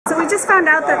we just found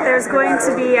out that there's going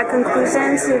to be a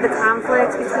conclusion to the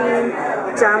conflict between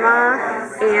Gemma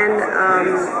and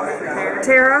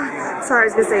Tara. Sorry, I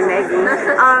was going to say Maggie.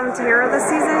 Tara this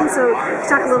season. So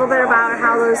talk a little bit about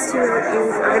how those two are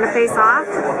going to face off.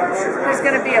 There's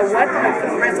going to be a what?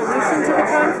 A resolution to the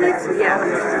conflict? Yeah.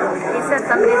 He said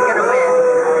somebody's going to win.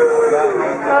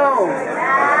 Oh.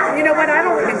 You know what? I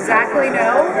don't exactly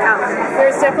know.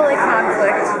 There's definitely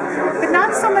conflict, but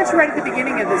not so much right at the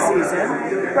beginning of the season.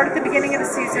 Right at the beginning of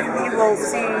the season, we will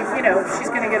see, you know,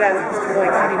 she's going to get out of, well,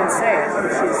 I can't even say it.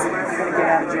 She's going to get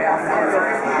out of jail now,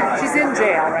 but she's in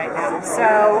jail right now.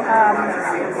 So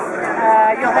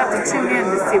you'll have to tune in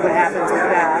to see what happens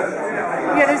with that.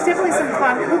 Yeah, there's definitely some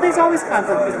conflict. Well, there's always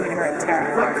conflict between her and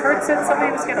Tara. What, Kurt said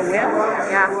somebody was going to win?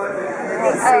 Yeah.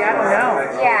 Well, see, I don't know.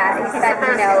 Yeah, he said,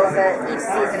 you know, that each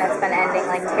season it's been ending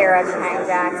like Tara behind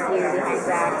Jax, you behind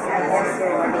Jax, and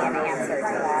there will be an answer to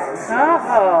that.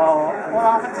 Oh,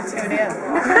 well, I'll have to tune in.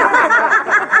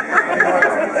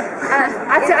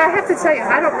 I have to tell you,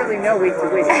 I don't really know week to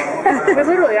week. But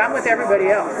literally, I'm with everybody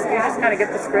else. You just kind of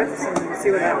get the scripts and see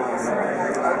what happens.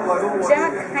 Gemma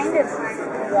kind of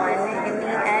won in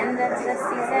the end of this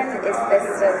season. Is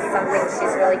this something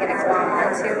she's really going to glom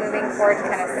onto moving forward to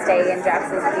kind of stay in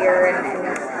Jax's ear and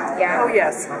yeah? Oh,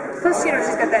 yes. Plus, you know,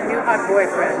 she's got that new hot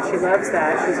boyfriend. She loves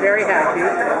that. She's very happy.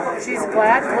 She's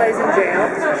glad Clay's in jail.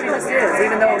 She just is,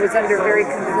 even though it was under very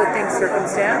conflicting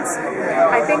circumstance.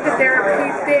 I think that there are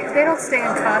people, they don't stay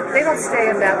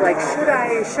in that, like, should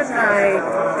I, shouldn't I?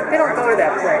 They don't go to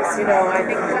that place, you know. I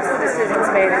think once the decision's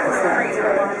made, it's decided.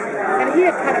 And he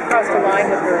had kind of crossed a line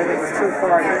with her that was too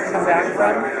far to come back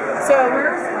from. So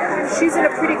she's in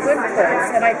a pretty good place,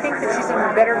 and I think that she's in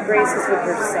better graces with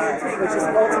her son, which is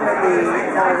ultimately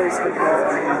always her goal.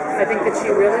 I think that she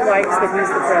really likes that he's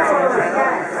the president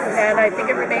now, and I think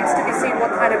it remains to be seen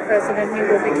what kind of president he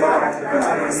will become.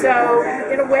 So,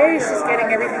 in a way, she's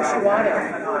getting everything she wanted.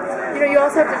 You know, you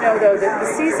also have to know, though, that the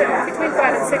season between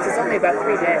 5 and 6 is only about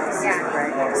 3 days.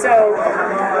 So,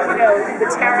 you know, the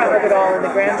Tara of it all and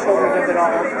the grandchildren of it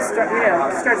all,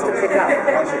 starts to pick up.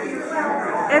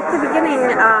 At the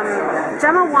beginning,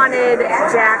 Gemma wanted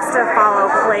Jax to follow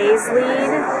Clay's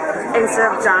lead instead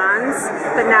of John's,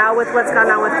 but now with what's gone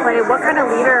on with Clay, what kind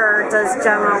of leader does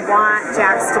Gemma want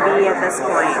Jax to be at this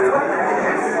point?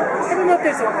 I don't know if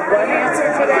there's one answer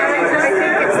to that. I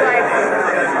think it's like,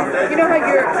 you know how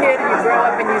you're a kid and you grow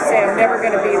up and you say, I'm never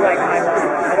going to be like my mom.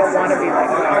 I don't want to be like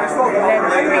my mom. And then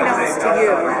unbeknownst to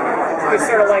you, you're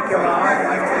sort of like your mom.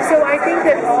 So I think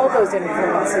that all those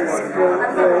influences will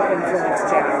influence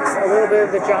Jax. A little bit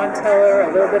of the John Teller,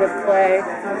 a little bit of Clay.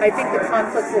 I think the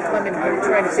conflict will come in him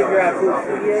trying to figure out who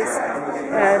he is.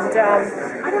 And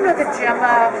I don't know that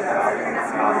Gemma,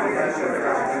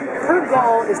 her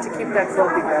goal is to keep that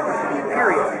club together,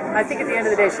 period. I think at the end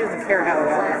of the day, she doesn't care how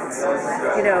it ends.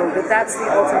 You know, that's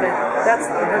the ultimate, that's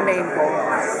her main goal.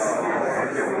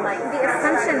 The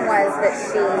assumption was that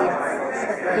she,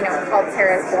 you know, called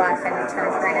Tara's bluff and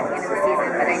turned her in at the end of the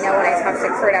season, but I know when I talked to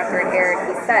Kurt after it aired,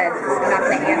 he said, I'm not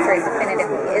going to answer it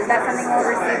definitively. Is that something we'll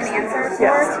receive an answer for?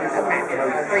 Yes. Okay.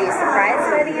 Were you surprised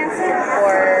by the answer,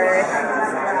 or?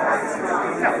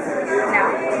 No. No?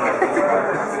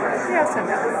 Yes and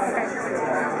no. Okay.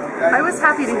 I was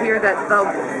happy to hear that the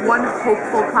one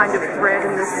hopeful kind of thread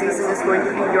in this season is going to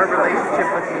be your relationship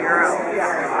with Nero.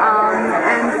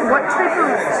 And what type of,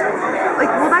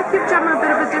 like, will that give Gemma a bit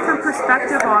of a different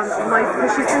perspective on life? Because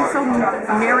she's been so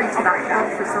married to that club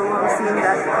for so long, seeing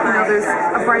that, you know, there's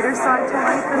a brighter side to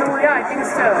life in a way. Yeah, I think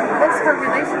so. That's her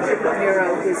relationship with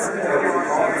Nero is,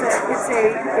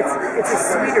 it's a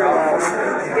sweeter love.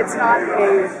 It's not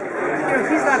a, you know,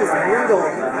 he's not as brutal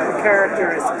a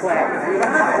character as Clay.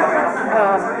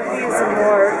 He is a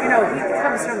more, you know, he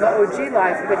comes from the OG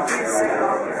life, but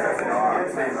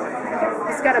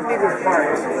he's got a bigger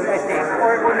heart, I think,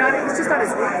 or not. He's just not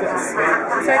as ruthless.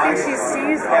 So I think she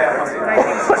sees that, and I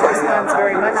think she responds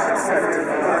very much so to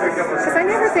that. Because I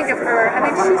never think of her. I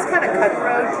mean, she's kind of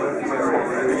cutthroat,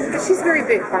 but she's very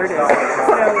big-hearted.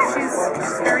 You know,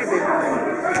 she's very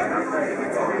big-hearted.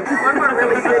 One more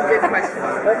really good question.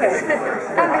 Okay.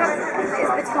 Is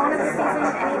the tone of the season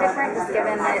any different, just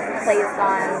given that Clay's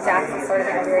gone, Jax is sort of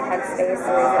in a weird headspace,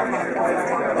 or is it kind of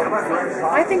consistent?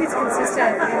 I think it's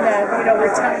consistent in that,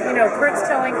 you know, Kurt's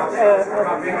telling a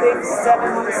big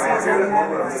 7-season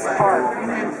arc.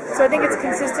 So I think it's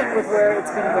consistent with where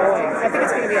it's been going. I think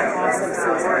it's going to be an awesome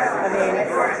season. I mean,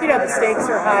 you know, the stakes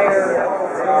are higher,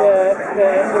 the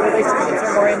relationships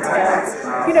are more intense.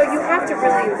 You know, you have to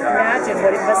really imagine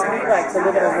what it must be like to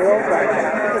live in a world like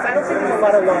that, because I don't think there's a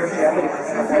lot of longevity in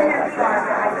a world like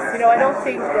that. I don't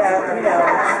think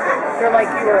that, they're like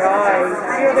you or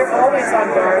I. They're always on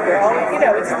guard. They're always,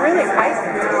 it's really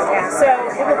heightened. So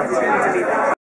it will continue to be that.